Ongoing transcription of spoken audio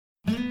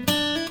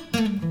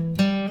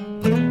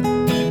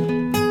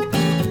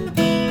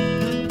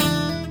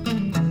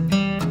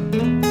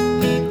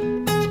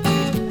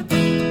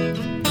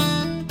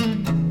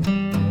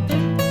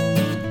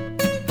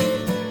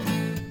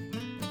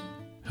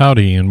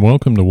Howdy, and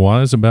welcome to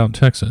Wise About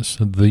Texas,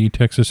 the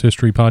Texas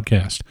History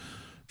Podcast.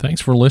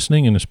 Thanks for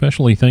listening, and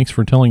especially thanks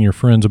for telling your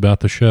friends about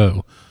the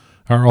show.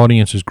 Our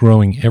audience is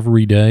growing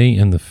every day,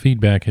 and the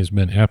feedback has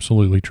been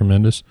absolutely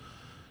tremendous.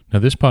 Now,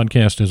 this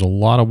podcast is a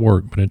lot of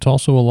work, but it's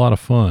also a lot of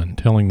fun,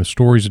 telling the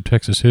stories of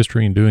Texas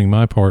history and doing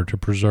my part to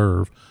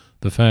preserve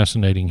the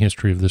fascinating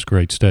history of this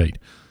great state.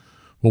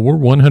 Well, we're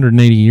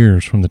 180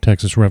 years from the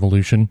Texas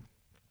Revolution,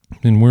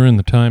 and we're in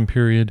the time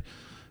period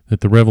that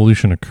the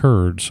revolution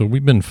occurred, so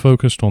we've been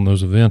focused on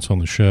those events on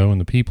the show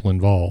and the people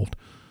involved.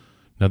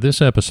 Now,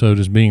 this episode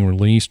is being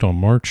released on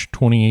March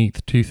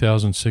 28th,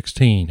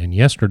 2016, and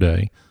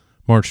yesterday,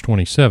 March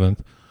 27th,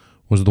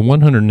 was the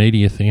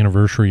 180th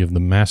anniversary of the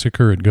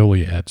massacre at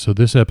Goliad, so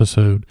this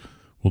episode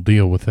will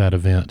deal with that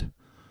event.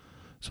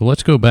 So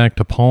let's go back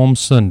to Palm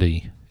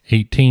Sunday,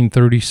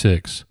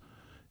 1836,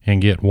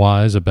 and get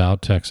wise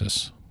about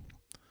Texas.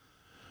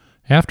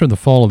 After the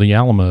fall of the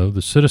Alamo,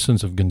 the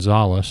citizens of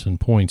Gonzales and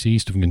points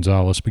east of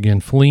Gonzales began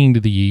fleeing to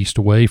the east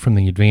away from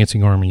the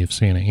advancing army of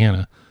Santa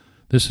Anna.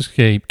 This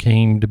escape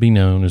came to be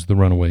known as the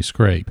Runaway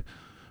Scrape.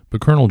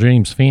 But Colonel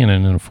James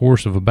Fannin and a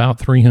force of about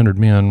 300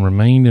 men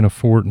remained in a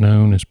fort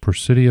known as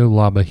Presidio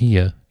La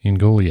Bahia in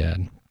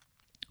Goliad.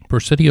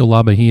 Presidio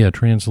La Bahia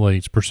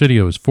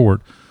Presidio is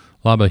fort,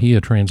 La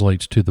Bahia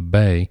translates to the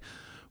bay,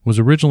 was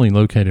originally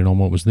located on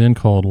what was then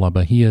called La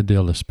Bahia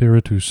del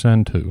Espiritu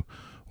Santo,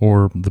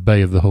 or the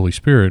Bay of the Holy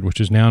Spirit, which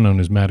is now known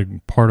as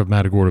part of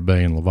Matagorda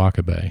Bay and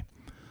Lavaca Bay.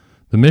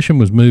 The mission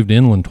was moved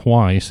inland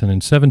twice, and in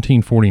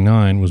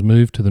 1749 was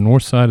moved to the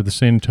north side of the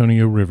San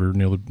Antonio River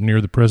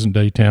near the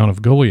present-day town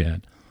of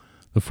Goliad.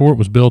 The fort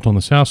was built on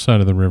the south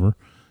side of the river,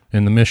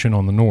 and the mission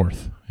on the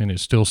north, and it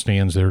still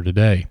stands there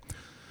today.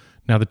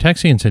 Now, the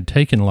Texians had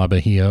taken La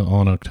Bahia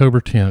on October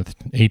 10th,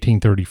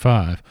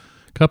 1835.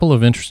 A couple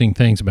of interesting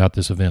things about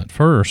this event.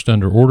 First,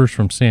 under orders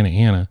from Santa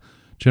Anna,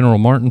 General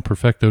Martin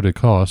Perfecto de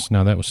Cos,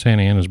 now that was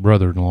Santa Anna's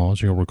brother-in-law,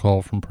 as you'll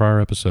recall from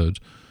prior episodes,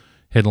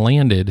 had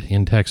landed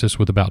in Texas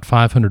with about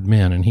 500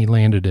 men, and he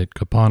landed at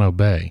Capano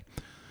Bay.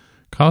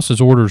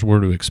 Cos's orders were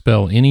to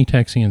expel any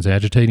Texians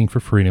agitating for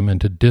freedom and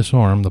to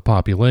disarm the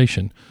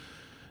population.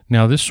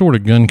 Now, this sort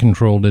of gun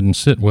control didn't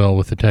sit well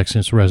with the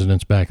Texas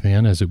residents back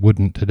then, as it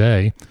wouldn't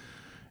today,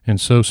 and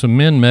so some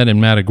men met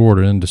in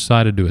Matagorda and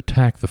decided to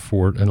attack the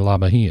fort at La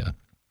Bahia.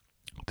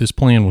 This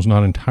plan was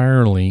not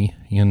entirely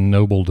in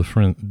noble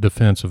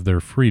defense of their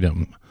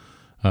freedom,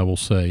 I will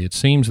say. It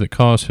seems that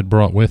Cos had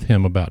brought with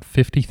him about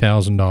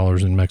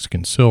 $50,000 in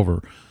Mexican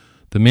silver.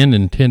 The men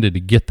intended to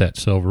get that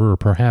silver, or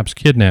perhaps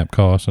kidnap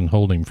Cos and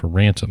hold him for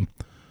ransom.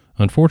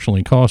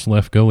 Unfortunately, Cos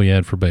left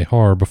Goliad for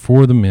Behar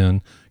before the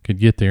men could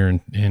get there,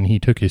 and he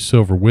took his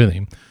silver with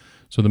him.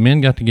 So the men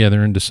got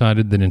together and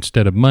decided that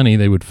instead of money,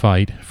 they would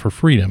fight for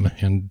freedom,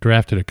 and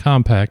drafted a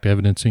compact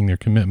evidencing their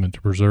commitment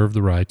to preserve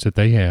the rights that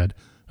they had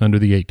under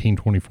the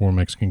 1824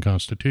 Mexican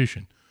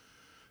Constitution.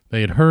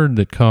 They had heard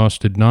that Cos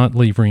did not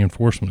leave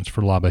reinforcements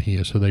for La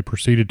Bahia, so they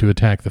proceeded to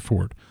attack the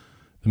fort.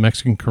 The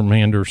Mexican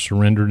commander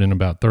surrendered in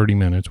about 30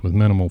 minutes with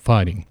minimal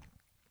fighting.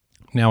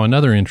 Now,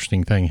 another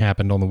interesting thing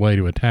happened on the way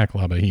to attack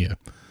La Bahia.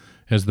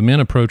 As the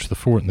men approached the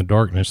fort in the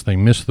darkness, they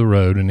missed the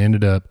road and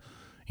ended up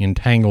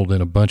entangled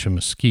in a bunch of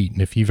mesquite,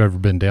 and if you've ever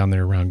been down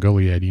there around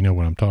Goliad, you know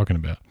what I'm talking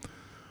about.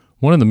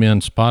 One of the men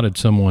spotted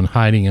someone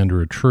hiding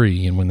under a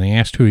tree, and when they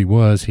asked who he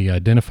was, he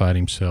identified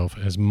himself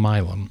as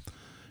Milam.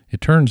 It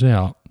turns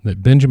out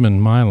that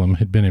Benjamin Milam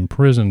had been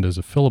imprisoned as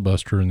a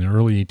filibuster in the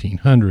early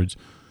 1800s,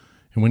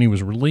 and when he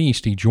was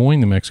released, he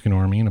joined the Mexican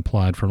army and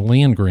applied for a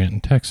land grant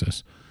in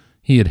Texas.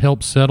 He had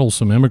helped settle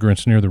some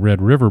immigrants near the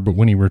Red River, but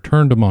when he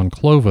returned to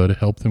Monclova to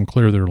help them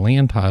clear their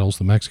land titles,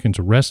 the Mexicans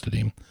arrested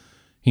him.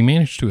 He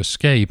managed to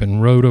escape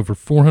and rode over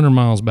 400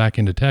 miles back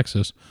into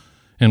Texas,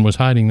 and was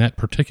hiding that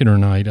particular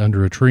night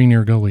under a tree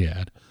near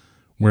Goliad,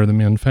 where the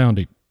men found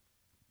him.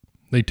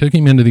 They took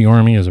him into the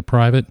army as a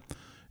private,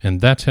 and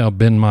that's how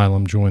Ben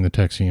Milam joined the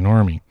Texian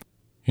army.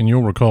 And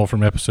you'll recall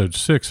from episode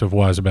 6 of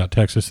Wise About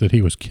Texas that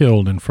he was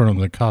killed in front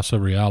of the Casa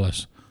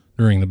Reales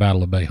during the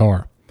Battle of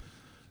Behar.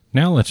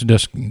 Now let's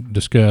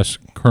discuss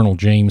Colonel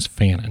James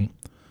Fannin.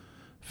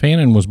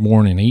 Fannin was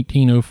born in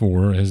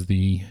 1804 as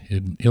the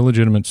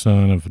illegitimate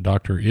son of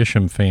Dr.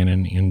 Isham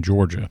Fannin in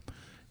Georgia.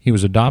 He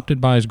was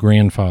adopted by his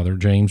grandfather,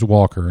 James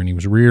Walker, and he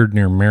was reared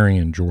near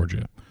Marion,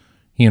 Georgia.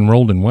 He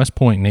enrolled in West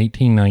Point in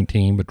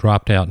 1819, but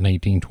dropped out in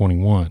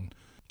 1821.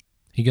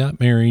 He got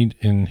married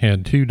and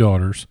had 2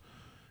 daughters,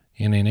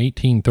 and in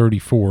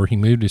 1834 he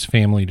moved his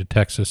family to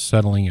Texas,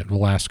 settling at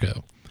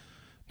Velasco.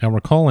 Now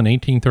recall in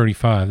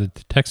 1835 that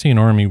the Texian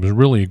army was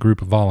really a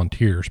group of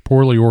volunteers,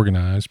 poorly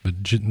organized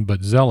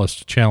but zealous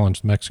to challenge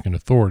the Mexican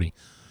authority.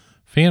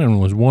 Fannin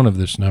was one of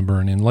this number,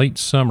 and in late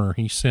summer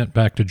he sent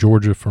back to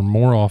Georgia for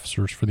more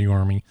officers for the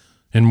army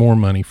and more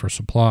money for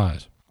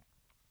supplies.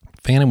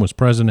 Fannin was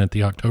present at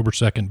the October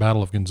 2nd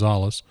Battle of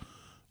Gonzales,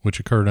 which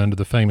occurred under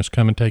the famous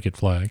Come and Take It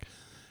flag.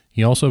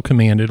 He also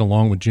commanded,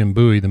 along with Jim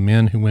Bowie, the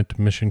men who went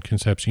to Mission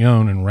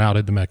Concepcion and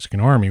routed the Mexican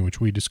army, which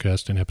we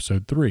discussed in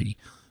episode 3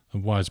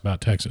 of Wise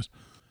About Texas.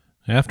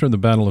 After the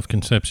Battle of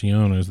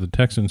Concepcion, as the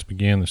Texans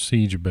began the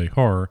siege of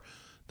Behar,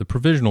 the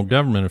Provisional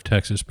Government of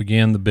Texas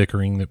began the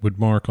bickering that would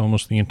mark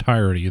almost the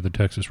entirety of the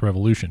Texas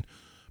Revolution.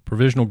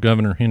 Provisional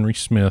Governor Henry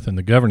Smith and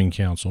the Governing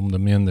Council, the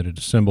men that had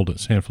assembled at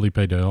San Felipe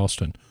de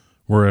Austin,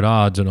 were at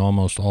odds at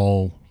almost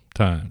all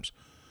times.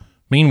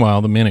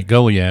 Meanwhile, the men at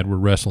Goliad were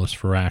restless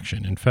for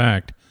action. In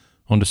fact,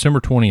 on December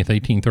 20th,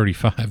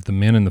 1835, the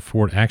men in the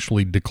fort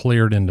actually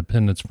declared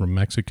independence from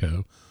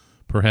Mexico,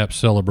 perhaps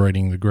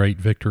celebrating the great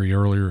victory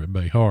earlier at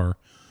Béjar,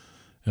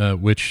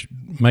 which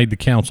made the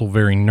council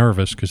very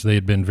nervous because they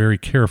had been very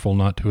careful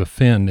not to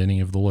offend any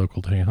of the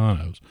local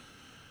Tejanos.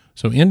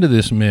 So into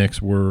this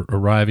mix were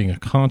arriving a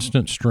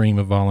constant stream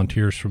of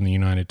volunteers from the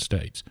United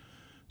States.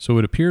 So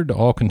it appeared to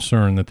all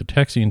concerned that the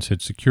Texians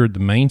had secured the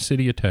main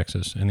city of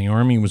Texas, and the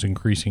army was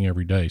increasing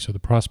every day, so the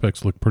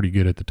prospects looked pretty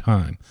good at the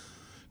time.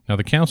 Now,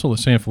 the council at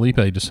San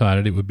Felipe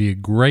decided it would be a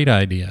great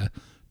idea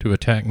to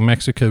attack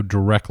Mexico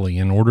directly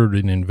and ordered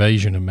an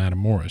invasion of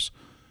Matamoros.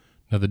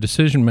 Now, the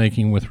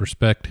decision-making with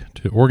respect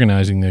to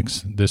organizing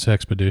this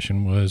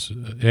expedition was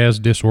as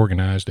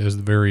disorganized as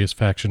the various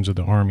factions of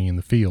the army in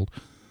the field.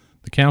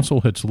 The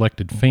council had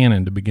selected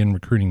Fannin to begin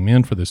recruiting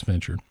men for this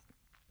venture.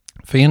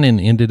 Fannin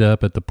ended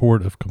up at the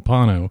port of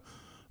Capano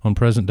on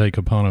present-day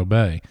Capano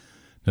Bay.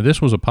 Now, this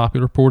was a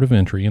popular port of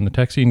entry, and the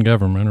Texian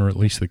government, or at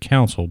least the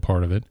council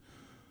part of it,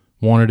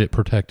 wanted it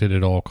protected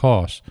at all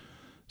costs.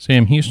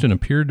 Sam Houston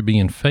appeared to be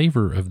in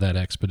favor of that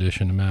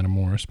expedition to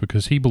Matamoros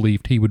because he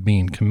believed he would be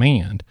in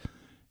command.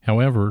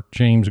 However,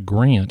 James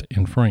Grant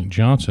and Frank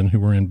Johnson, who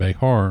were in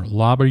Béjar,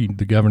 lobbied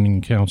the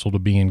governing council to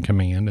be in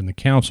command, and the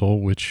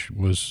council, which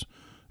was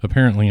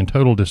apparently in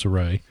total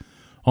disarray,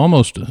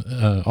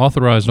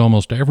 authorized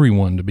almost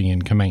everyone to be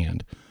in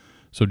command.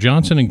 So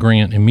Johnson and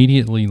Grant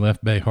immediately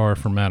left Béjar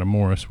for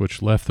Matamoros,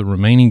 which left the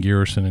remaining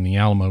garrison in the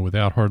Alamo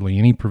without hardly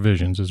any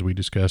provisions, as we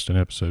discussed in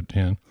Episode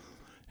 10.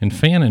 And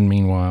Fannin,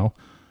 meanwhile,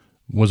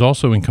 was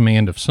also in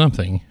command of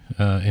something,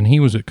 and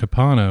he was at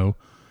Capano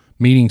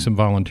meeting some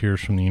volunteers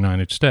from the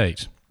United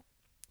States.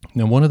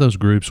 Now, one of those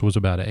groups was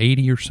about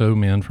 80 or so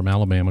men from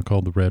Alabama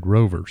called the Red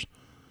Rovers.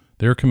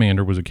 Their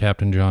commander was a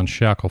Captain John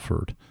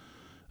Shackelford.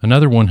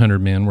 Another 100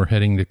 men were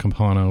heading to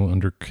Capano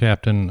under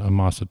Captain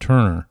Amasa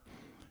Turner.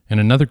 And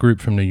another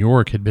group from New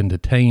York had been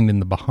detained in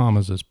the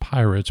Bahamas as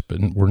pirates, but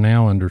were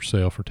now under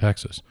sail for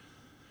Texas.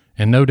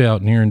 And no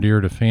doubt near and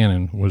dear to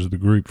Fannin was the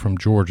group from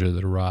Georgia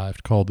that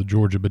arrived, called the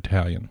Georgia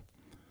Battalion.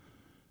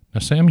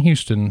 Now, Sam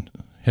Houston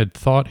had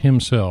thought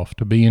himself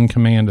to be in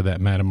command of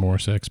that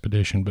Matamoros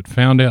expedition, but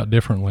found out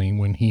differently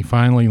when he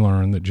finally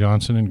learned that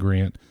Johnson and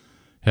Grant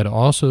had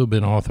also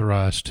been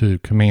authorized to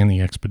command the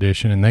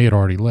expedition, and they had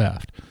already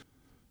left.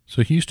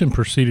 So Houston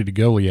proceeded to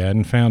Goliad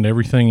and found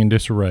everything in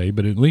disarray,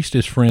 but at least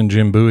his friend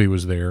Jim Bowie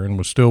was there and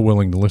was still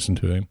willing to listen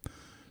to him.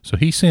 So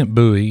he sent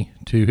Bowie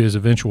to his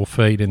eventual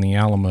fate in the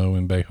Alamo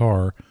in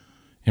Béjar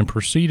and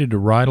proceeded to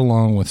ride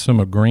along with some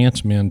of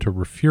Grant's men to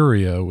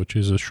Refugio, which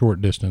is a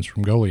short distance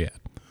from Goliad.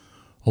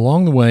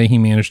 Along the way, he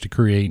managed to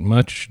create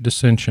much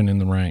dissension in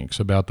the ranks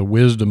about the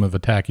wisdom of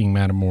attacking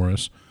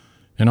Matamoros,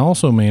 and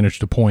also managed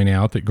to point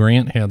out that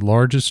Grant had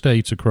large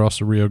estates across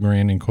the Rio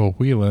Grande and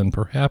Coahuila, and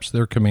perhaps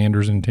their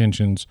commander's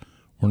intentions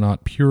were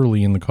not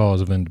purely in the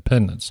cause of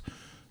independence.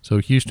 So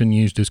Houston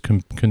used his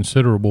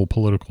considerable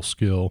political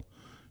skill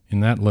in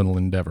that little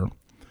endeavor.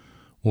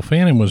 Well,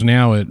 Fannin was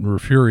now at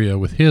Refugio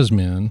with his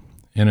men,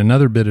 and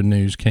another bit of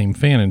news came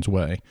Fannin's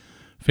way.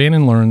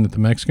 Fannin learned that the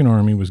Mexican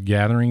army was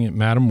gathering at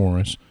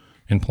Matamoros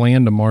and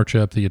planned to march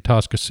up the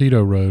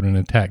Atascocito Road and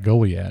attack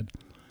Goliad.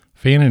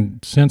 Fannin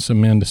sent some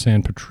men to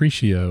San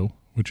Patricio,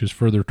 which is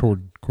further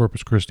toward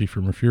Corpus Christi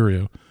from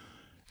Refugio,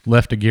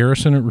 left a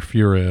garrison at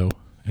Refugio,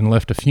 and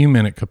left a few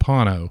men at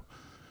Capano.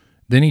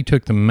 Then he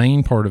took the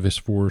main part of his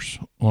force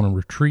on a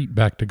retreat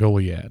back to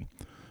Goliad.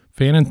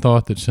 Fannin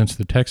thought that since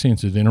the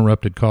Texians had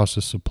interrupted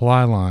Costa's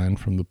supply line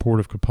from the port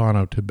of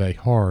Capano to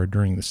Béjar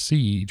during the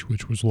siege,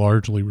 which was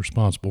largely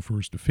responsible for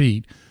his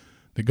defeat,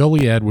 that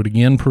Goliad would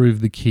again prove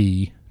the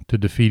key to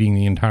defeating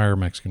the entire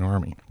Mexican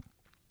army.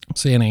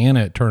 Santa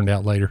Anna, it turned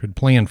out later, had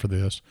planned for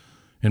this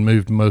and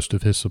moved most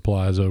of his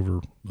supplies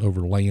over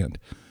land.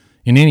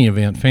 In any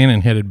event,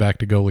 Fannin headed back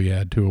to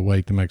Goliad to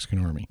await the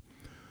Mexican army.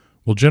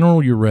 Well,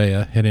 General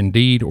Urrea had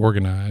indeed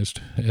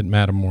organized at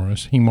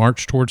Matamoros. He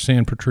marched toward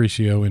San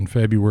Patricio in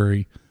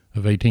February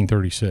of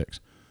 1836.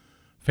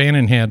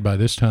 Fannin had by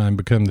this time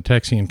become the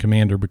Texian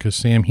commander because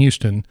Sam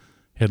Houston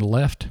had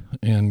left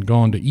and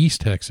gone to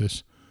East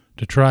Texas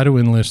to try to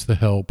enlist the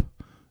help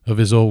of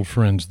his old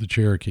friends, the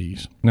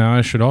Cherokees. Now,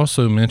 I should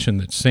also mention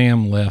that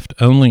Sam left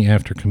only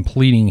after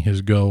completing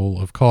his goal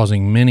of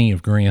causing many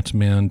of Grant's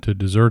men to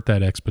desert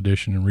that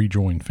expedition and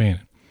rejoin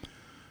Fannin.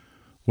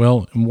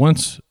 Well,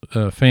 once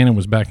Fannin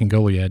was back in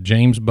Goliad,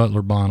 James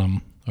Butler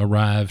Bonham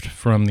arrived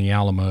from the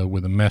Alamo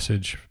with a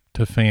message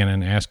to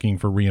Fannin asking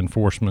for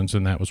reinforcements,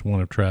 and that was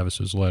one of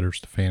Travis's letters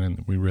to Fannin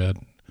that we read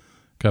a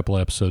couple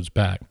episodes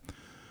back.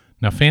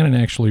 Now, Fannin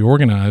actually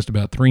organized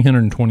about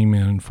 320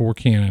 men and 4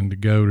 cannon to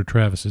go to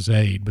Travis's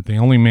aid, but they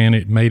only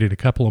made it a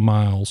couple of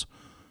miles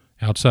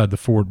outside the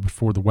fort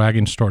before the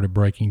wagons started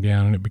breaking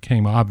down, and it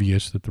became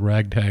obvious that the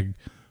ragtag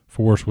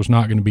force was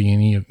not going to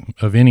be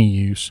of any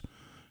use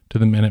to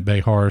the Minute Bay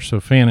Horse, so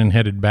Fannin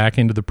headed back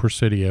into the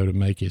Presidio to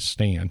make his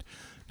stand.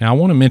 Now, I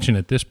want to mention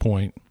at this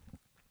point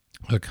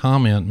a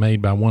comment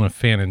made by one of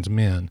Fannin's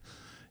men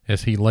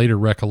as he later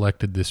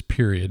recollected this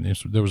period.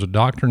 There was a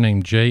doctor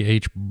named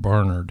J.H.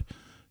 Barnard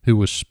who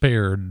was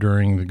spared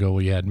during the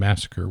Goliad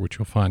massacre, which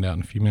you'll find out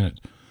in a few minutes.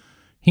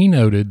 He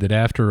noted that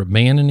after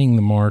abandoning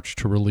the march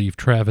to relieve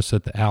Travis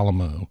at the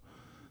Alamo,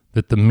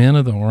 that the men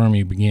of the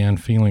Army began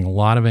feeling a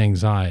lot of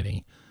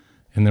anxiety,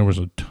 and there was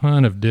a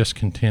ton of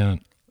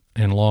discontent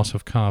and loss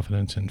of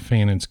confidence in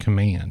Fannin's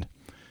command.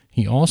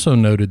 He also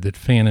noted that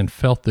Fannin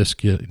felt this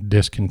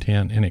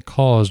discontent, and it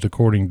caused,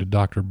 according to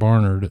Dr.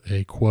 Barnard,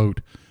 a,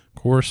 quote,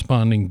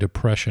 corresponding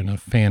depression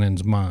of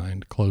Fannin's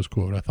mind, close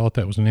quote. I thought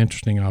that was an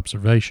interesting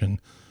observation,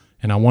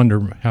 and I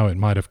wonder how it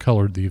might have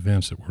colored the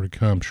events that were to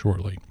come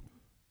shortly.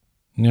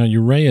 Now,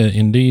 Urea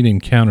indeed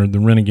encountered the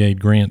renegade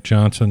Grant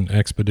Johnson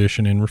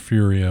expedition in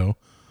Refugio,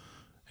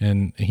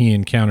 and he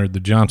encountered the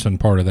Johnson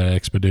part of that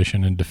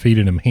expedition and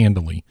defeated him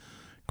handily.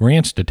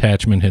 Grant's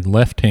detachment had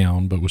left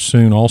town, but was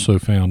soon also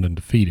found and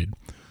defeated.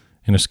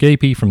 An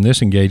escapee from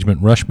this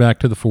engagement rushed back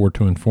to the fort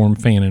to inform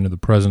Fannin of the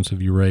presence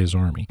of Urea's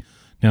army.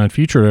 Now, in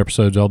future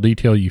episodes, I'll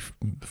detail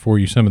for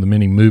you some of the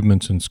many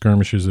movements and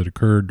skirmishes that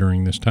occurred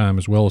during this time,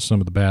 as well as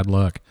some of the bad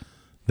luck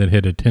that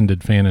had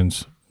attended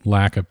Fannin's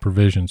lack of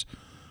provisions.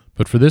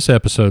 But for this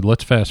episode,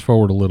 let's fast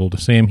forward a little to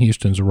Sam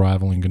Houston's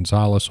arrival in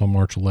Gonzales on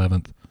March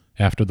 11th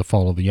after the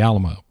fall of the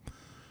Alamo.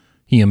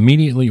 He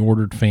immediately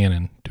ordered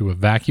Fannin to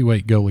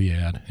evacuate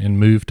Goliad and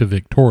move to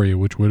Victoria,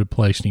 which would have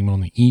placed him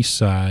on the east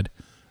side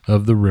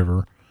of the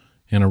river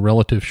and a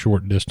relative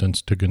short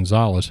distance to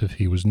Gonzales if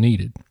he was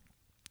needed.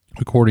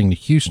 According to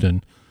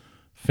Houston,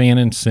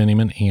 Fannin sent him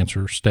an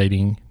answer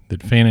stating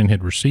that Fannin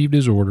had received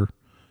his order,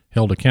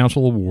 held a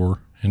council of war,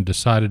 and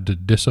decided to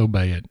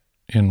disobey it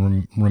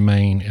and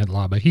remain at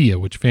La Bahia,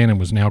 which Fannin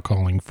was now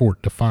calling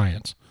Fort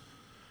Defiance.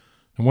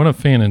 And one of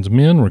Fannin's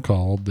men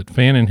recalled that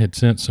Fannin had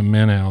sent some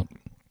men out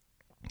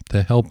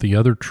to help the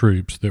other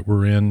troops that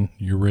were in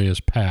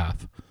Urea's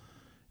path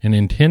and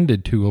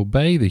intended to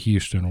obey the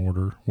Houston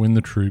order when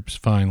the troops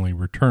finally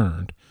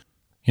returned.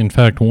 In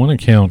fact, one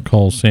account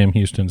calls Sam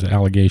Houston's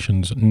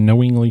allegations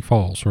knowingly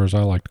false, or as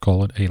I like to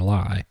call it, a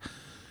lie.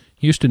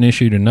 Houston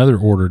issued another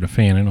order to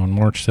Fannin on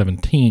March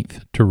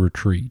 17th to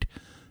retreat.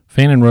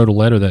 Fannin wrote a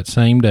letter that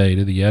same day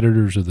to the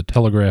editors of the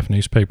Telegraph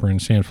newspaper in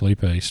San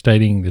Felipe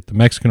stating that the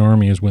Mexican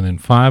army is within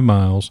 5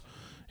 miles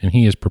and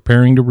he is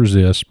preparing to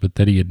resist, but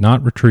that he had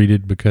not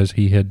retreated because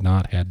he had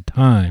not had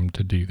time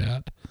to do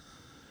that.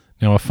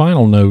 Now, a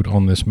final note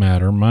on this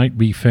matter might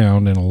be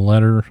found in a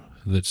letter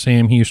that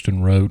Sam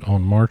Houston wrote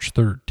on March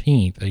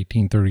 13th,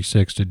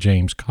 1836, to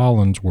James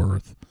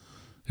Collinsworth,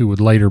 who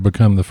would later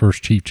become the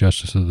first Chief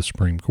Justice of the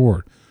Supreme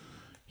Court.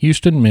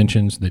 Houston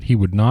mentions that he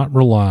would not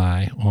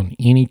rely on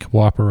any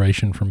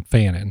cooperation from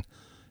Fannin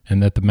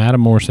and that the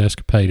Matamoros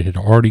escapade had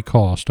already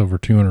cost over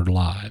 200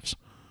 lives.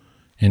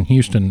 And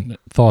Houston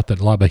thought that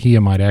La Bahia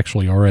might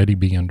actually already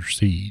be under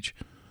siege.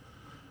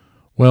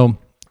 Well,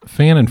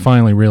 Fannin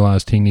finally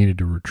realized he needed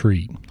to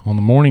retreat. On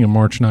the morning of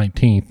March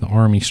 19th, the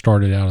army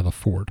started out of the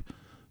fort.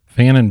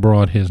 Fannin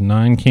brought his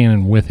 9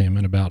 cannon with him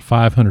and about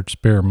 500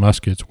 spare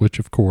muskets, which,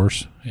 of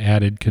course,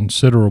 added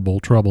considerable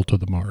trouble to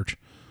the march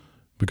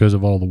because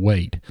of all the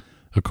weight.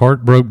 A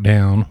cart broke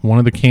down, one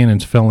of the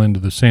cannons fell into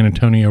the San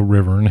Antonio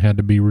River and had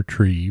to be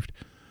retrieved,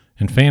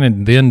 and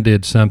Fannin then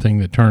did something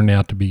that turned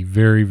out to be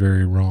very,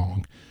 very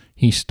wrong.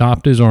 He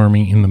stopped his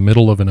army in the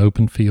middle of an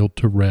open field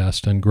to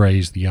rest and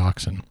graze the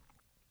oxen.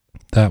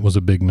 That was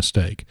a big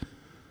mistake.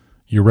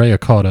 Urea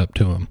caught up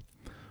to him.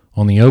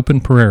 On the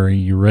open prairie,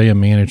 Urea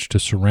managed to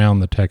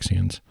surround the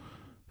Texians.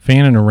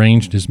 Fannin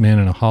arranged his men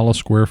in a hollow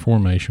square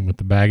formation with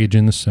the baggage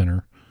in the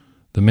center.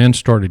 The men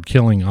started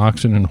killing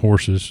oxen and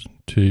horses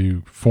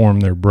to form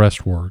their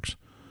breastworks,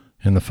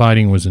 and the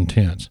fighting was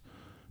intense.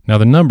 Now,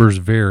 the numbers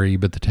vary,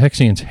 but the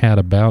Texians had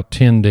about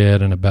 10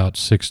 dead and about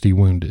 60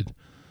 wounded.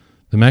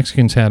 The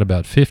Mexicans had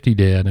about 50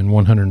 dead and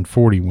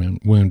 140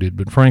 wounded,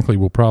 but frankly,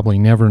 we'll probably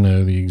never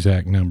know the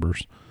exact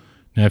numbers.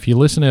 Now, if you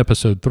listen to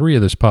episode 3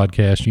 of this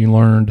podcast, you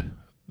learned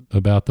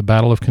about the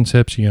Battle of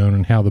Concepcion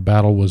and how the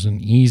battle was an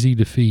easy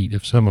defeat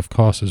of some of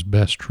Cassa's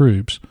best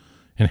troops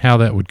and how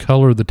that would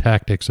color the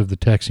tactics of the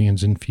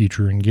Texians in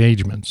future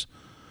engagements.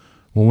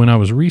 Well, when I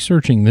was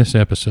researching this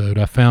episode,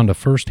 I found a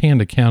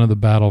first-hand account of the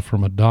battle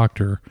from a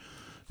doctor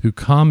who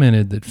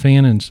commented that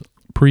Fannin's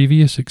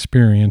previous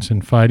experience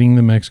in fighting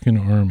the Mexican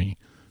army,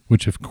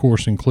 which of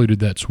course included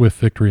that swift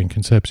victory in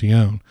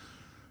Concepcion,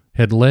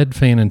 had led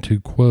Fannin to,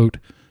 quote,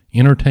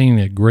 entertain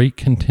a great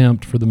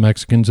contempt for the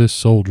Mexicans as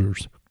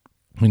soldiers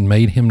and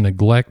made him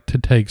neglect to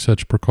take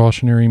such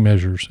precautionary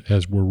measures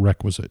as were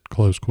requisite,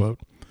 close quote.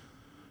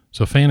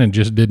 So Fannin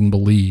just didn't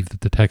believe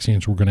that the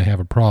Texians were going to have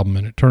a problem,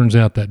 and it turns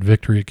out that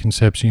victory at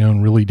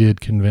Concepcion really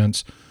did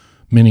convince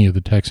many of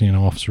the Texian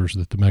officers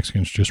that the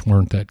Mexicans just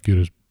weren't that good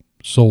as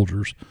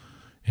soldiers.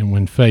 And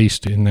when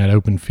faced in that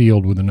open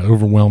field with an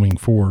overwhelming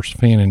force,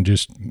 Fannin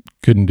just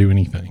couldn't do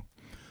anything.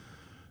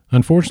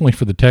 Unfortunately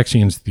for the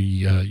Texians,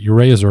 the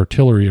Uraya's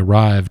artillery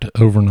arrived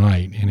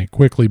overnight, and it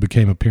quickly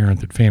became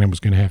apparent that Fannin was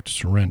going to have to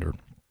surrender.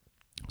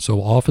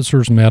 So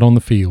officers met on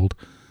the field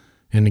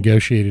and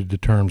negotiated the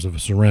terms of a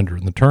surrender.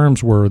 And the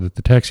terms were that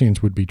the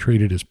Texians would be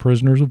treated as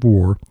prisoners of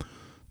war,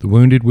 the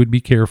wounded would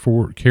be cared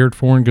for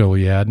in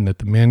Goliad, and that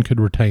the men could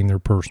retain their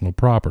personal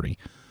property.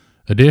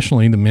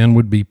 Additionally, the men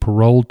would be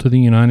paroled to the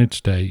United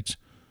States,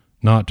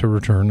 not to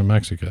return to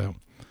Mexico.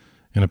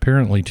 And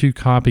apparently 2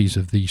 copies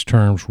of these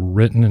terms were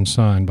written and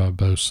signed by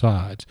both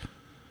sides.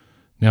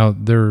 Now,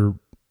 there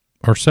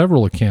are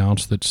several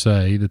accounts that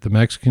say that the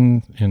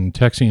Mexican and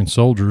Texian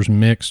soldiers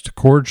mixed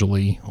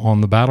cordially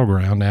on the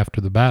battleground after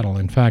the battle.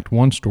 In fact,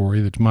 one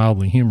story that's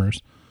mildly humorous,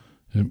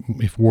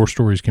 if war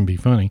stories can be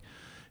funny,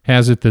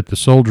 has it that the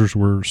soldiers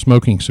were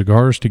smoking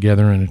cigars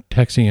together and a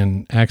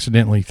Texian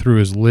accidentally threw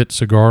his lit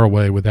cigar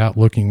away without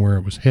looking where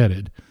it was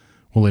headed.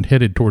 Well, it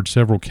headed toward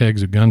several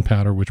kegs of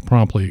gunpowder, which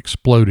promptly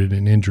exploded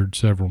and injured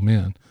several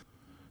men.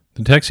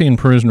 The Texian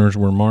prisoners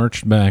were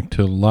marched back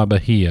to La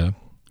Bahia.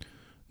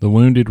 The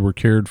wounded were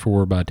cared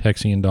for by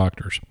Texian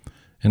doctors.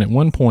 And at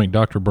one point,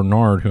 Dr.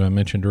 Bernard, who I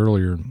mentioned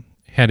earlier,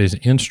 had his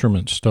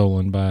instruments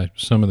stolen by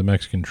some of the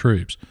Mexican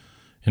troops.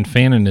 And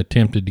Fannin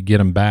attempted to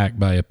get him back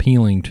by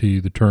appealing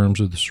to the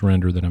terms of the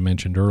surrender that I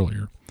mentioned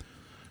earlier.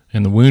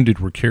 And the wounded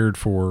were cared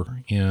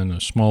for in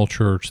a small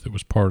church that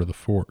was part of the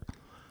fort.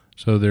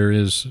 So there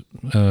is,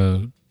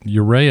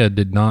 Uraya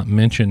did not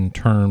mention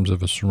terms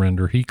of a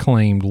surrender. He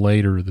claimed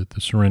later that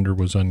the surrender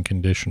was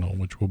unconditional,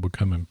 which will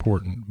become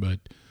important. But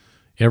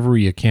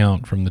every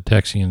account from the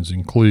Texians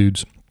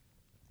includes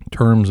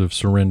terms of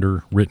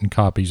surrender, written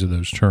copies of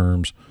those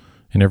terms,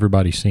 and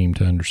everybody seemed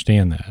to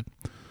understand that.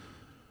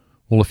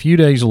 Well, a few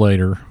days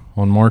later,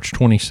 on March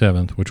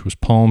 27th, which was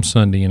Palm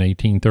Sunday in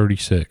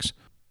 1836,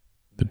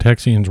 the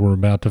Texians were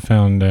about to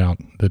find out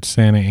that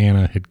Santa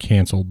Anna had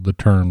canceled the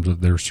terms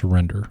of their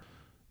surrender.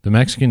 The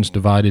Mexicans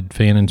divided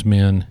Fannin's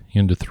men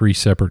into 3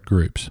 separate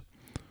groups.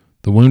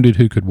 The wounded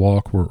who could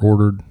walk were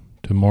ordered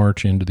to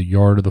march into the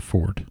yard of the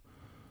fort.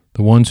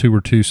 The ones who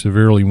were too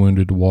severely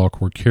wounded to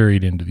walk were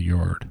carried into the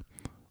yard.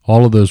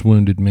 All of those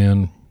wounded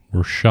men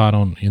were shot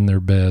in their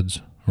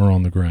beds or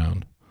on the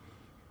ground.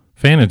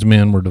 Fannin's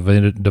men were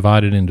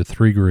divided into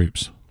 3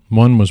 groups.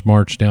 One was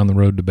marched down the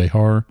road to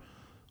Behar,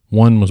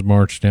 one was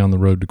marched down the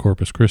road to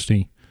Corpus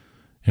Christi,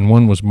 and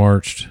one was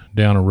marched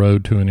down a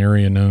road to an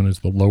area known as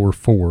the Lower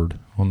Ford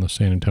on the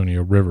San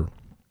Antonio River.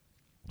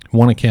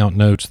 One account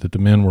notes that the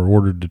men were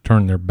ordered to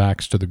turn their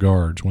backs to the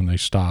guards when they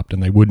stopped,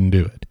 and they wouldn't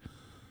do it.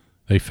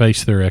 They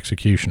faced their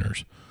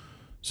executioners.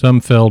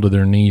 Some fell to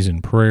their knees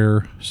in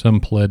prayer,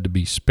 some pled to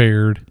be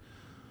spared.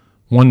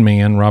 One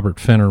man, Robert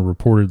Fenner,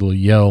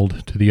 reportedly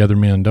yelled to the other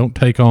men, "Don't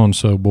take on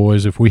so,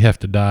 boys. If we have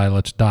to die,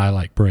 let's die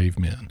like brave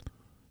men."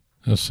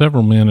 Now,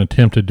 several men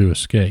attempted to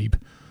escape.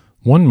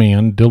 One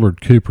man,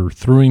 Dillard Cooper,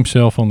 threw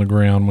himself on the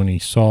ground when he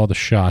saw the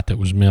shot that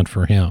was meant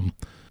for him.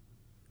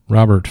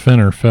 Robert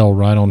Fenner fell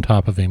right on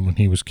top of him when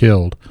he was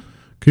killed.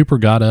 Cooper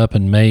got up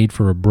and made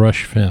for a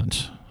brush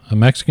fence. A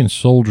Mexican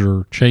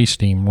soldier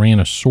chased him, ran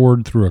a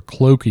sword through a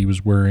cloak he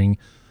was wearing,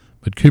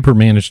 but Cooper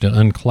managed to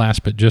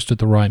unclasp it just at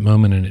the right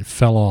moment, and it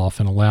fell off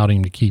and allowed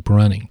him to keep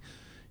running.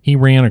 He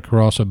ran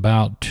across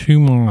about 2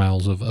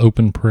 miles of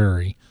open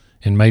prairie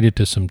and made it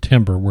to some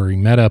timber, where he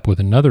met up with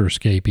another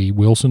escapee,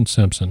 Wilson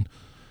Simpson,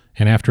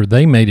 and after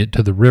they made it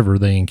to the river,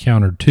 they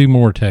encountered 2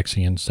 more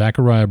Texians,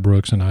 Zachariah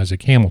Brooks and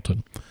Isaac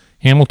Hamilton.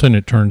 Hamilton,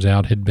 it turns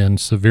out, had been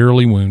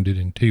severely wounded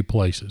in 2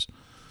 places.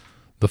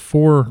 The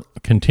 4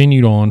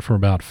 continued on for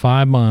about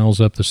 5 miles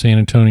up the San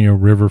Antonio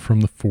River from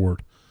the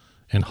fort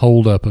and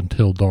holed up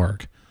until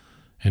dark.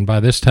 And by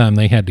this time,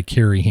 they had to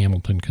carry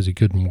Hamilton because he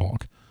couldn't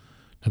walk.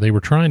 Now, they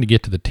were trying to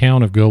get to the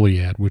town of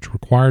Goliad, which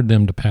required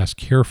them to pass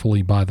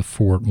carefully by the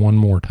fort one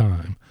more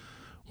time.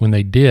 When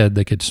they did,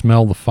 they could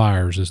smell the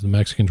fires as the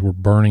Mexicans were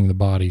burning the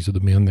bodies of the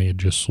men they had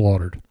just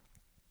slaughtered.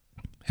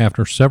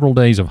 After several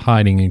days of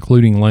hiding,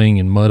 including laying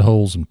in mud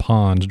holes and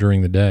ponds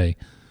during the day,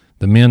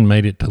 the men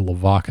made it to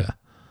Lavaca.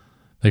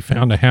 They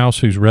found a house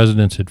whose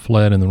residents had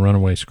fled in the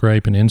runaway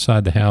scrape, and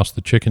inside the house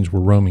the chickens were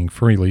roaming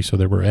freely, so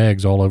there were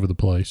eggs all over the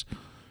place,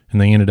 and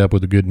they ended up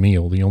with a good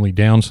meal. The only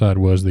downside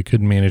was they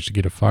couldn't manage to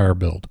get a fire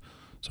built,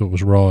 so it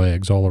was raw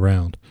eggs all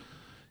around.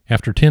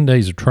 After 10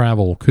 days of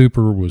travel,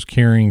 Cooper was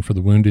caring for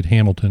the wounded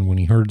Hamilton when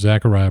he heard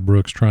Zachariah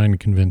Brooks trying to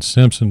convince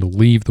Simpson to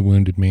leave the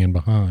wounded man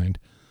behind.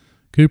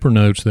 Cooper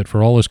notes that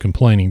for all his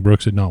complaining,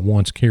 Brooks had not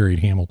once carried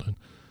Hamilton.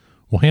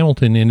 Well,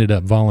 Hamilton ended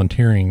up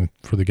volunteering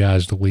for the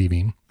guys to leave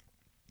him,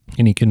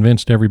 and he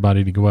convinced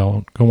everybody to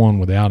go on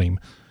without him.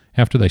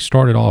 After they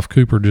started off,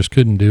 Cooper just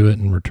couldn't do it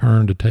and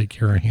returned to take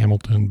care of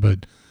Hamilton,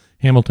 but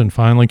Hamilton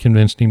finally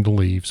convinced him to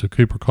leave, so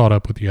Cooper caught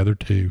up with the other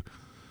 2.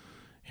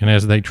 And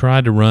as they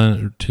tried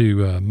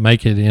to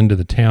make it into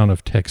the town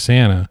of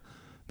Texana,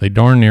 they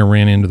darn near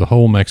ran into the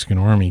whole Mexican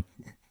army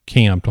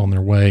camped on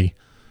their way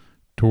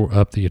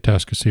up the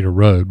Atascocita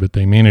Road, but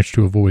they managed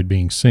to avoid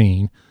being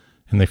seen,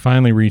 and they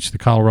finally reached the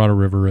Colorado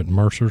River at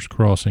Mercer's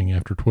Crossing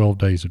after 12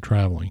 days of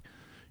traveling.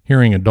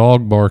 Hearing a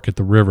dog bark at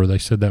the river, they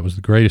said that was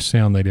the greatest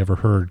sound they'd ever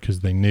heard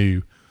because they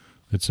knew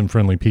that some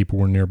friendly people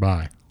were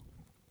nearby.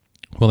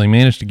 Well, they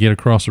managed to get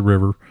across the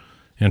river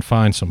and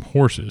find some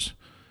horses,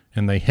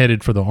 and they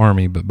headed for the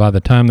army, but by the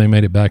time they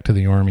made it back to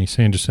the army,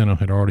 San Jacinto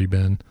had already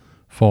been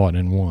fought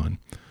and won.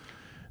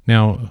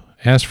 Now,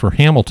 as for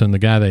Hamilton, the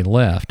guy they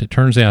left, it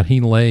turns out he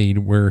laid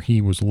where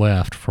he was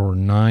left for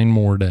 9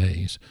 more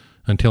days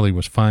until he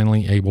was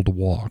finally able to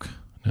walk.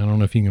 Now, I don't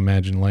know if you can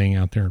imagine laying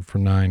out there for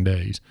 9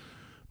 days,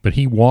 but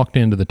he walked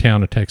into the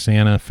town of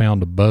Texana,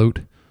 found a boat,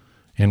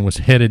 and was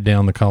headed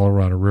down the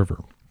Colorado River.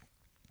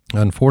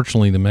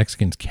 Unfortunately, the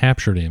Mexicans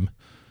captured him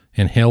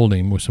and held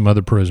him with some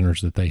other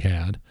prisoners that they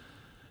had.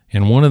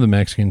 And one of the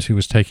Mexicans who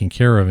was taking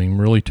care of him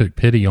really took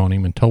pity on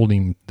him and told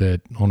him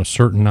that on a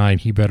certain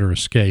night he better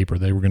escape or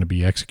they were going to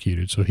be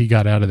executed. So he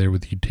got out of there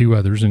with the 2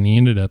 others, and he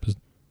ended up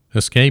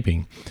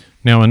escaping.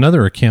 Now,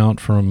 another account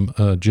from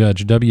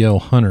Judge W.L.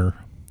 Hunter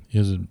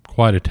is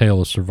quite a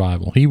tale of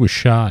survival. He was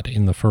shot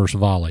in the first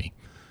volley,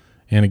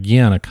 and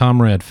again, a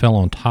comrade fell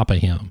on top of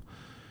him.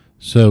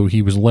 So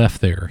he was left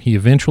there. He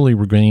eventually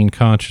regained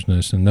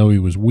consciousness, and though he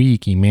was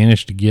weak, he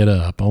managed to get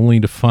up,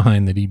 only to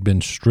find that he'd been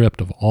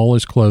stripped of all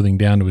his clothing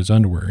down to his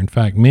underwear. In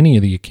fact, many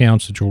of the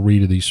accounts that you'll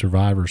read of these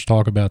survivors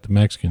talk about the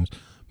Mexicans,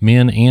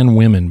 men and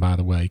women, by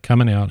the way,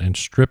 coming out and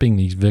stripping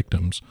these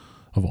victims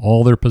of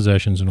all their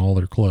possessions and all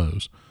their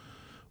clothes.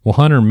 Well,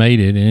 Hunter made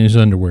it in his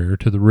underwear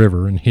to the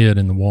river and hid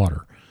in the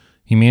water.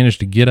 He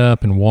managed to get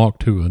up and walk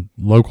to a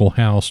local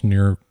house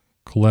near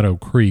Coleto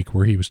Creek,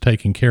 where he was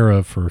taken care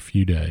of for a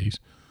few days.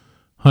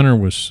 Hunter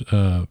was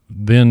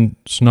then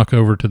snuck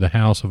over to the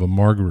house of a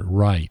Margaret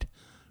Wright,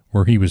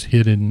 where he was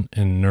hidden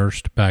and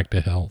nursed back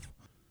to health.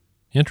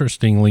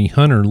 Interestingly,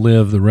 Hunter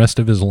lived the rest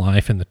of his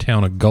life in the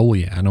town of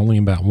Goliad, only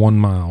about 1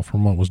 mile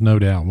from what was no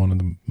doubt one of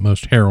the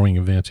most harrowing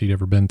events he'd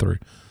ever been through.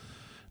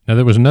 Now,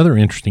 there was another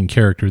interesting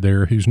character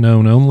there who's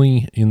known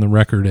only in the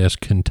record as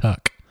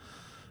Kentuck.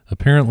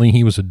 Apparently,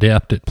 he was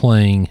adept at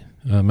playing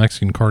a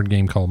Mexican card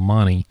game called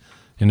Monte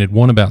and had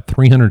won about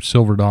 $300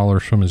 silver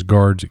from his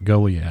guards at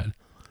Goliad.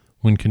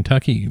 When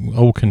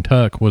old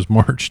Kentuck was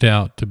marched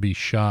out to be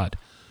shot,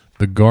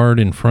 the guard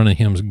in front of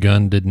him's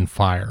gun didn't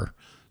fire,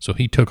 so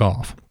he took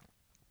off.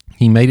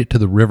 He made it to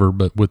the river,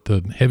 but with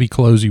the heavy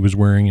clothes he was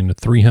wearing and the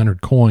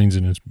 300 coins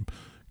in his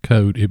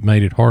coat, it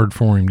made it hard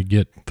for him to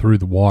get through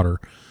the water.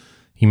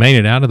 He made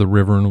it out of the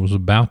river and was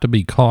about to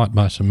be caught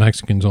by some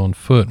Mexicans on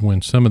foot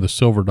when some of the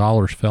silver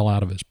dollars fell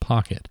out of his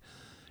pocket.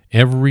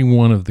 Every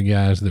one of the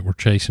guys that were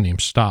chasing him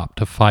stopped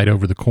to fight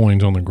over the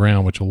coins on the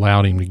ground, which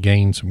allowed him to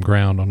gain some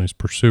ground on his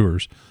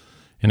pursuers.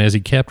 And as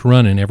he kept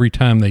running, every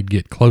time they'd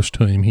get close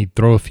to him, he'd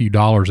throw a few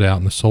dollars out,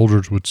 and the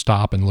soldiers would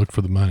stop and look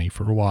for the money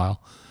for a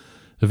while.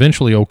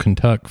 Eventually, old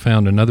Kentuck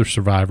found another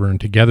survivor, and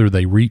together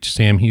they reached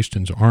Sam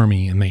Houston's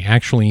army, and they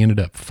actually ended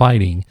up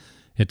fighting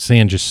at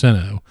San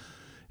Jacinto.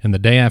 And the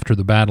day after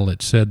the battle,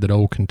 it said that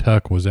old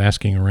Kentuck was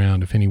asking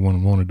around if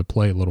anyone wanted to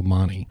play a little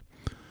Monte.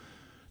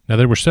 Now,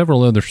 there were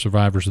several other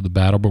survivors of the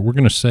battle, but we're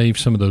going to save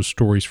some of those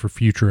stories for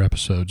future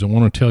episodes. I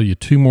want to tell you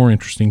 2 more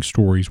interesting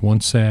stories, one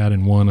sad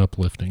and one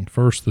uplifting.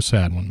 First, the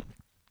sad one.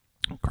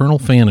 Colonel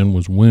Fannin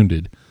was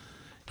wounded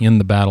in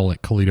the battle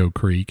at Coleto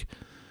Creek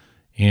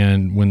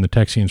and when the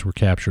Texians were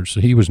captured, so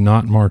he was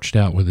not marched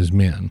out with his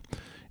men.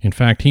 In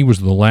fact, he was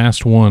the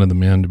last one of the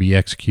men to be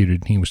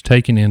executed, and he was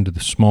taken into the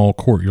small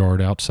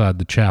courtyard outside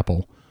the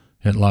chapel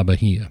at La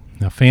Bahia.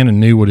 Now, Fannin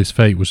knew what his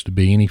fate was to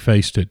be, and he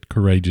faced it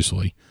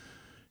courageously.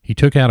 He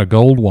took out a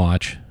gold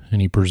watch,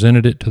 and he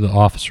presented it to the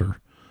officer.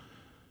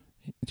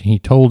 He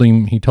told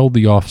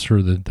the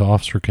officer that the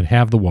officer could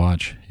have the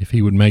watch if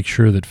he would make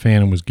sure that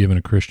Fannin was given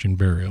a Christian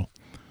burial.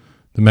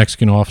 The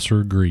Mexican officer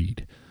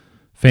agreed.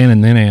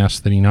 Fannin then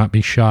asked that he not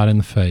be shot in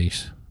the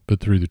face, but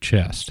through the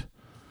chest.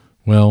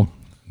 Well,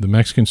 the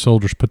Mexican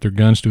soldiers put their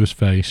guns to his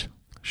face,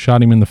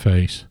 shot him in the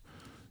face.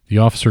 The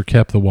officer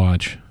kept the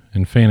watch,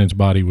 and Fannin's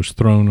body was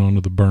thrown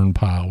onto the burn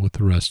pile with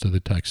the rest of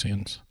the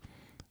Texians.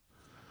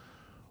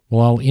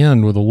 Well, I'll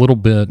end with a little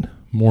bit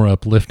more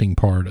uplifting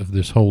part of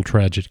this whole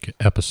tragic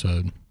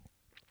episode.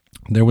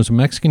 There was a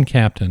Mexican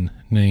captain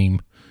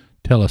named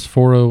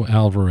Telesforo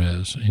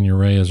Alvarez in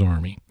Urrea's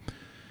army,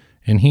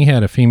 and he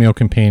had a female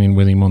companion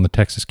with him on the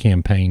Texas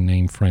campaign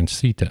named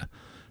Francita.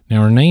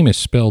 Now, her name is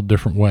spelled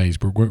different ways,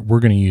 but we're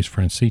going to use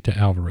Francita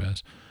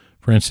Alvarez.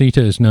 Francita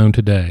is known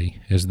today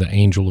as the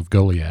Angel of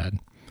Goliad.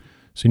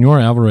 Senor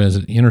Alvarez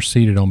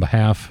interceded on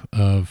behalf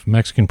of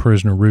Mexican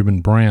prisoner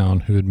Reuben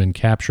Brown, who had been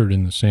captured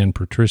in the San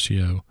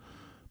Patricio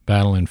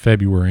battle in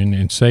February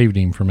and saved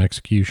him from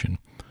execution.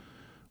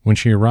 When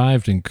she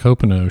arrived in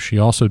Copano, she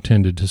also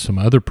tended to some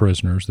other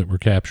prisoners that were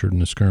captured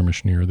in a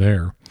skirmish near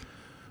there.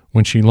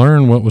 When she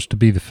learned what was to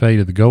be the fate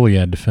of the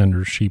Goliad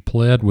defenders, she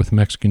pled with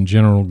Mexican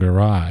General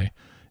Garay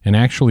and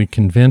actually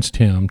convinced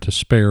him to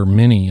spare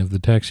many of the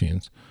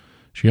Texians.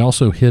 She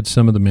also hid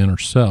some of the men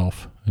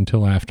herself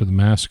until after the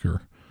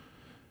massacre.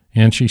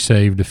 And she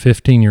saved a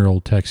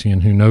 15-year-old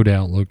Texian who no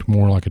doubt looked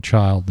more like a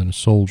child than a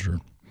soldier.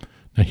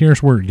 Now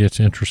here's where it gets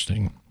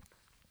interesting.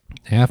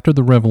 After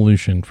the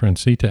revolution,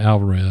 Francita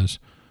Alvarez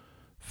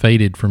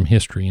faded from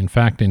history. In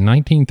fact, in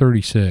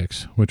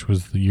 1936, which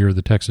was the year of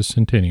the Texas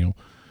Centennial,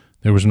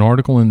 There was an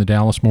article in the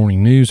Dallas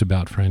Morning News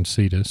about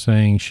Francita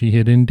saying she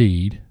had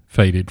indeed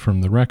faded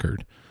from the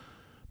record.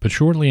 But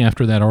shortly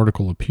after that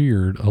article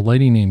appeared, a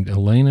lady named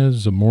Elena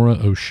Zamora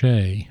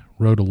O'Shea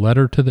wrote a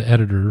letter to the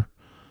editor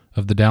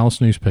of the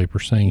Dallas newspaper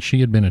saying she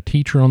had been a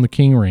teacher on the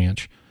King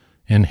Ranch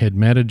and had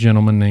met a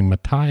gentleman named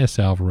Matias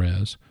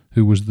Alvarez,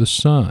 who was the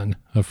son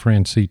of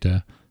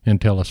Francita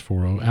and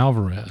Telesforo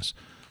Alvarez.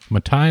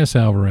 Matias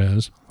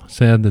Alvarez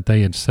said that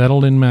they had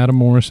settled in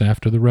Matamoros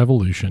after the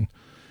revolution,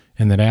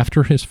 and that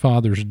after his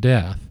father's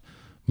death,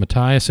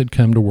 Matias had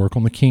come to work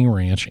on the King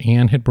Ranch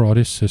and had brought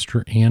his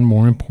sister and,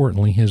 more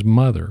importantly, his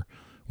mother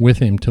with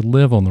him to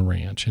live on the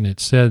ranch. And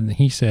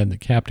he said that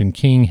Captain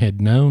King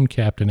had known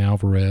Captain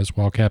Alvarez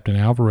while Captain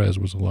Alvarez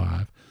was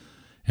alive,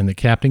 and that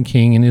Captain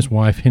King and his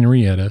wife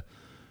Henrietta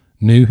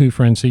knew who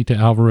Francita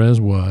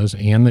Alvarez was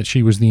and that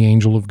she was the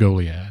Angel of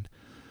Goliad,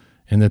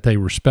 and that they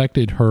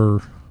respected her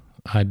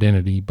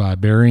identity by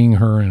burying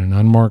her in an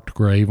unmarked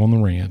grave on the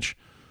ranch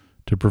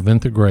to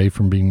prevent the grave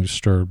from being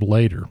disturbed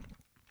later.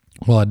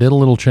 Well, I did a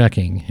little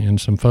checking, and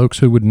some folks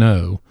who would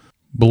know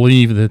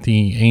believe that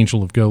the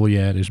Angel of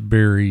Goliad is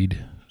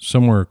buried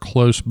somewhere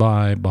close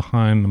by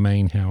behind the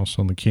main house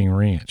on the King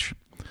Ranch.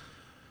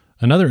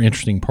 Another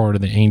interesting part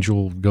of the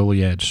Angel of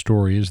Goliad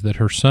story is that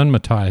her son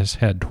Matias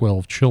had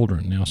 12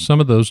 children. Now, some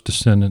of those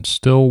descendants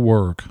still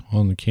work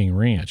on the King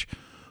Ranch.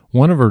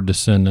 One of her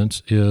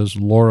descendants is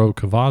Lauro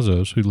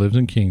Cavazos, who lives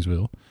in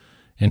Kingsville,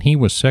 and he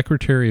was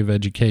Secretary of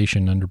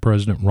Education under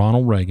President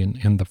Ronald Reagan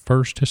and the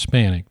first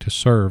Hispanic to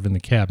serve in the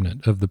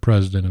cabinet of the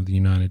President of the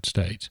United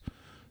States.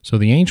 So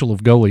the Angel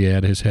of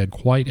Goliad has had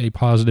quite a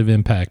positive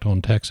impact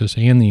on Texas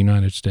and the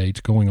United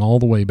States going all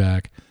the way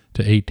back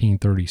to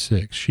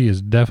 1836. She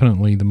is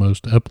definitely the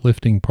most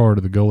uplifting part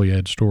of the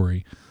Goliad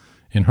story,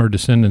 and her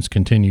descendants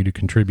continue to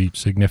contribute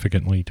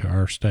significantly to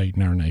our state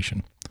and our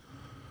nation.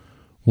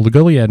 Well, the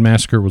Goliad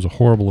Massacre was a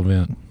horrible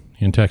event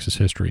in Texas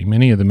history.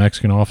 Many of the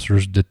Mexican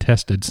officers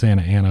detested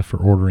Santa Anna for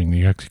ordering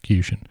the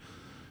execution.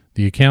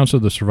 The accounts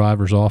of the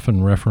survivors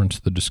often reference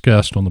the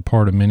disgust on the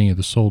part of many of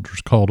the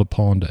soldiers called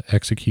upon to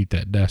execute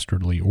that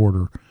dastardly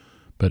order,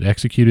 but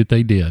execute it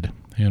they did,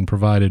 and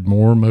provided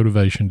more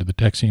motivation to the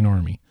Texian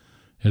army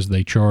as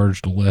they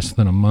charged less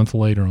than a month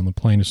later on the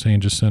plain of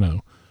San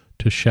Jacinto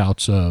to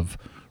shouts of,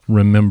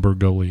 "Remember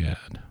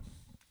Goliad."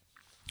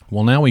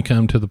 Well, now we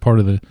come to the part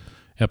of the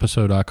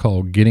episode I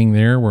call Getting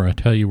There, where I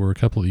tell you where a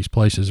couple of these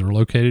places are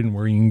located and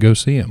where you can go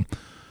see them.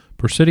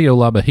 Presidio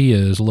La Bahia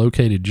is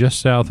located just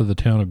south of the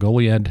town of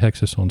Goliad,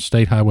 Texas on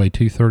State Highway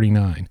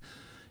 239.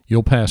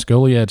 You'll pass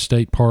Goliad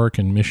State Park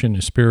and Mission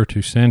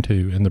Espiritu Santo,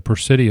 and the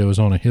Presidio is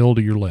on a hill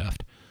to your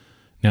left.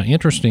 Now,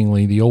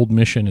 interestingly, the old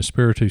Mission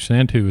Espiritu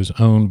Santo is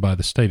owned by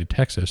the state of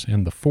Texas,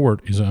 and the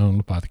fort is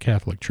owned by the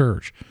Catholic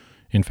Church.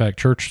 In fact,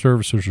 church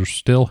services are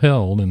still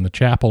held in the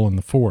chapel in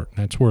the fort.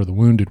 That's where the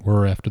wounded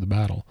were after the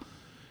battle.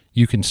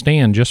 You can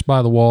stand just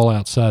by the wall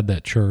outside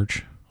that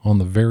church on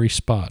the very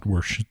spot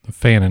where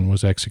Fannin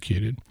was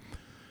executed.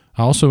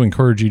 I also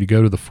encourage you to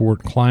go to the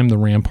fort, climb the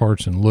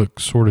ramparts, and look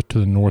sort of to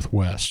the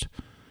northwest.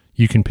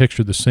 You can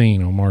picture the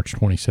scene on March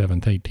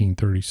 27,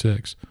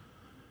 1836.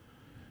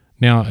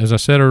 Now, as I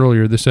said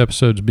earlier, this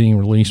episode is being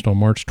released on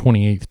March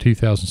 28,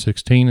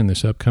 2016, and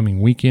this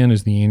upcoming weekend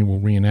is the annual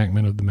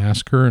reenactment of the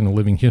massacre and a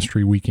living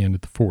history weekend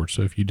at the fort.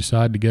 So if you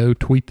decide to go,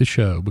 tweet the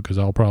show because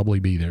I'll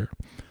probably be there.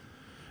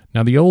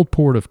 Now, the old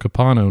port of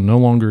Capano no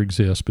longer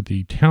exists, but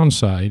the town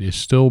site is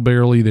still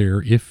barely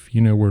there if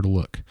you know where to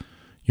look.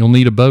 You'll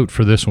need a boat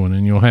for this one,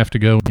 and you'll have to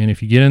go. And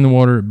if you get in the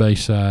water at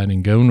Bayside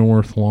and go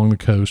north along the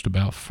coast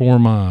about 4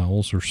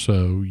 miles or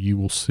so, you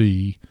will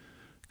see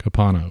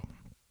Capano.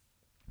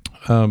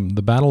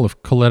 The Battle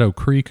of Coleto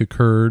Creek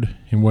occurred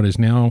in what is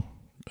now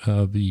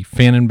the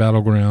Fannin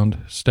Battleground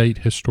State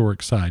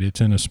Historic Site.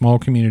 It's in a small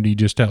community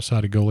just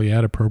outside of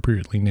Goliad,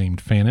 appropriately named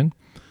Fannin.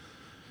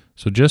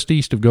 So just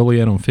east of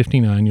Goliad on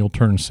 59, you'll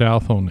turn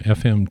south on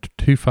FM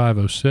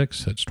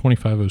 2506, that's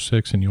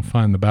 2506, and you'll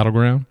find the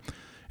battleground.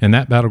 And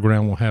that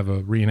battleground will have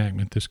a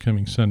reenactment this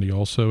coming Sunday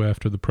also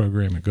after the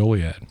program at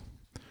Goliad.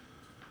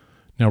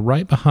 Now,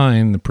 right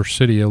behind the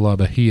Presidio La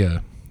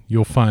Bahia,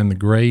 you'll find the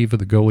grave of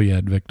the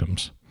Goliad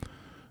victims.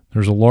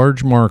 There's a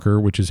large marker,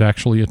 which is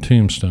actually a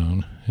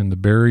tombstone, and the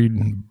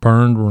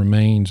burned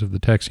remains of the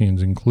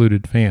Texians,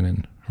 included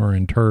Fannin, are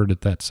interred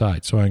at that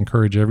site. So I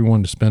encourage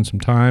everyone to spend some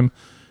time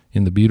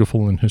in the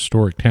beautiful and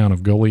historic town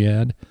of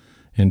Goliad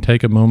and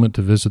take a moment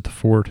to visit the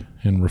fort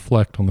and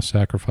reflect on the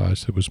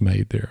sacrifice that was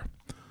made there.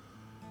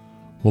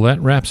 Well, that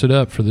wraps it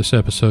up for this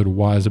episode of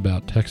Wise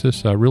About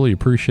Texas. I really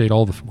appreciate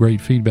all the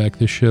great feedback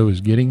this show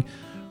is getting.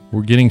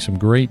 We're getting some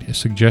great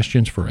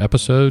suggestions for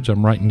episodes.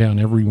 I'm writing down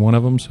every one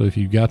of them, so if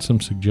you've got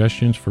some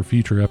suggestions for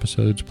future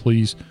episodes,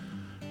 please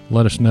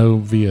let us know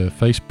via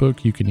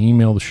Facebook. You can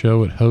email the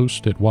show at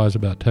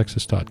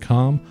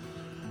host@wiseabouttexas.com.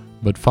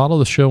 But follow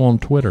the show on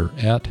Twitter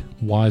at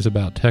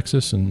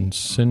WiseAboutTexas and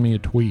send me a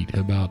tweet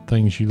about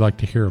things you'd like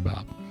to hear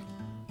about.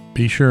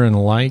 Be sure and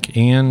like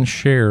and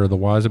share the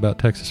Wise About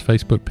Texas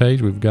Facebook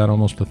page. We've got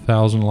almost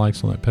 1,000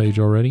 likes on that page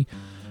already.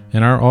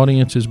 and our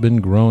audience has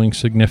been growing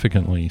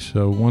significantly.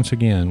 So once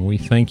again, we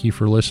thank you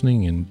for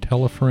listening, and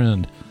tell a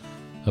friend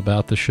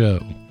about the show.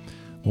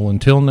 Well,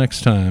 until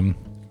next time,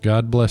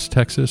 God bless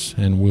Texas,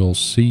 and we'll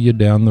see you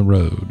down the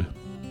road.